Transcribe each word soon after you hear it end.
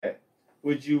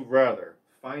Would you rather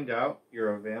find out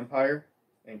you're a vampire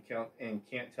and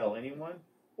can't tell anyone,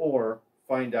 or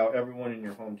find out everyone in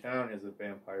your hometown is a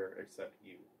vampire except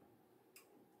you?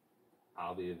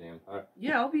 I'll be a vampire.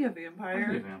 Yeah, I'll be a I'd be a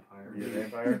vampire. vampire. You're a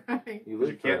vampire? Right. You But you live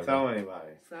can't forever. tell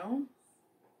anybody. So?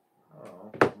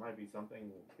 Oh, it might be something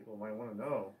people might want to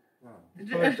know. It'd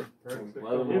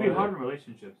be hard in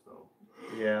relationships, though.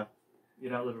 Yeah,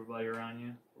 You'd outlive everybody around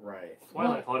you. right.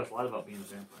 Twilight taught us a lot about being a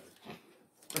vampire.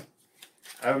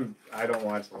 I don't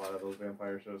watch a lot of those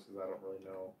vampire shows because I don't really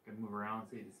know. Can move around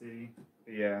city to city.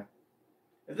 Yeah.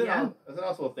 Is it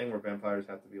also a thing where vampires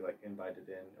have to be like invited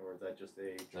in, or is that just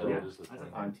a No, Yeah. just the That's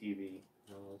thing. on TV?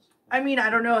 No, it's- I mean, I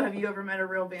don't know. Have you ever met a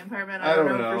real vampire man? I don't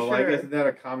know. for Like, sure. isn't that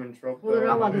a common trope? Well, they're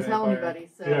not though, allowed to with tell vampire? anybody,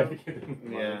 so.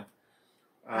 Yeah.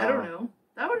 I don't know.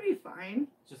 That would be fine.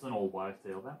 It's just an old wives'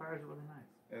 tale. Vampires are really nice.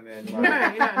 And then,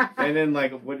 like, Yeah. and then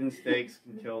like wooden stakes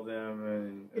can kill them,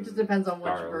 and It just depends on which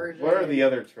Garlic. version. what are the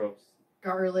other tropes?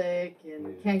 Garlic and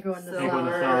Yeah. can't go in the Can't go in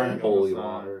the sun. sun. Holy Sun.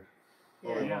 water.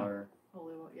 Holy Yeah. water.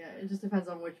 Holy water. Yeah, it just depends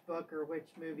on which book or which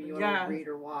movie you want Yeah. to read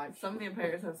or watch. Some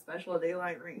vampires have special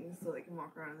daylight rings so they can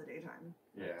walk around in the daytime.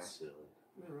 Yeah. That's silly.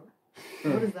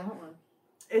 What is that one?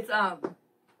 It's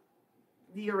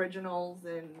the originals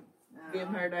and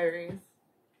Vampire Diaries.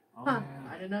 Oh, Huh.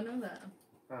 yeah. I did not know that.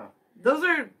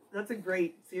 That's a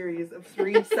great series of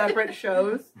 3 separate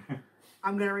shows.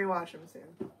 I'm gonna rewatch them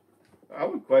soon. I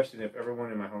would question if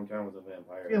everyone in my hometown was a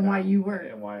vampire. And why you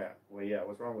weren't. And why? Well, yeah.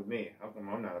 What's wrong with me? How come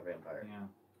I'm not a vampire? Yeah.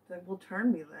 It's like, well,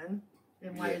 turn me then.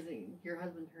 And why Yeah. isn't your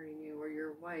husband turning you or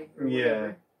your wife or Yeah.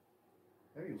 whatever?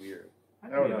 That'd be weird.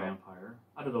 I'd I don't be a know. vampire.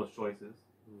 Out of those choices.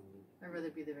 I'd rather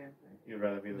be the vampire. You'd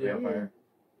rather be the Yeah. vampire.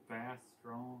 Fast,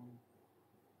 strong.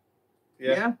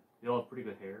 Yeah. They all have pretty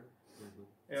good hair.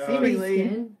 Yeah. Seemingly. Seemingly.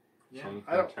 Skin. Yeah. So you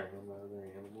I can don't- turn them out of their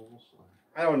animals.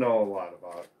 I don't know a lot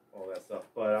about all that stuff,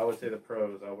 but I would say the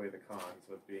pros outweigh the cons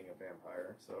with being a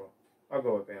vampire. So I'll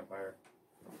go with vampire.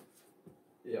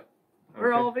 We're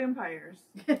Okay. all vampires.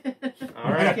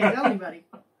 All right. Can't tell anybody.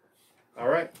 All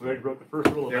right. We already broke the first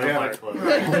rule of There we have Vampire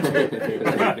it.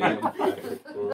 Club. Vampire.